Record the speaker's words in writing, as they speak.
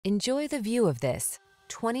Enjoy the view of this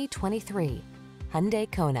 2023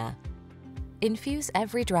 Hyundai Kona. Infuse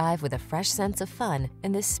every drive with a fresh sense of fun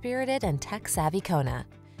in this spirited and tech-savvy Kona.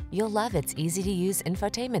 You'll love its easy-to-use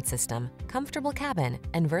infotainment system, comfortable cabin,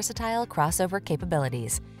 and versatile crossover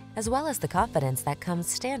capabilities, as well as the confidence that comes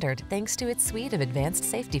standard thanks to its suite of advanced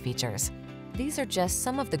safety features. These are just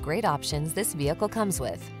some of the great options this vehicle comes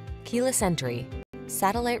with: keyless entry,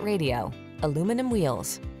 satellite radio, aluminum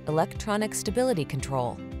wheels, electronic stability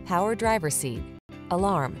control, power driver seat,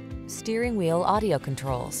 alarm, steering wheel audio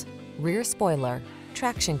controls, rear spoiler,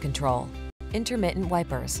 traction control, intermittent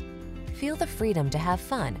wipers. Feel the freedom to have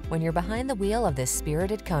fun when you're behind the wheel of this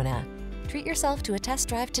spirited Kona. Treat yourself to a test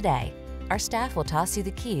drive today. Our staff will toss you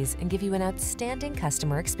the keys and give you an outstanding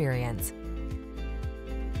customer experience.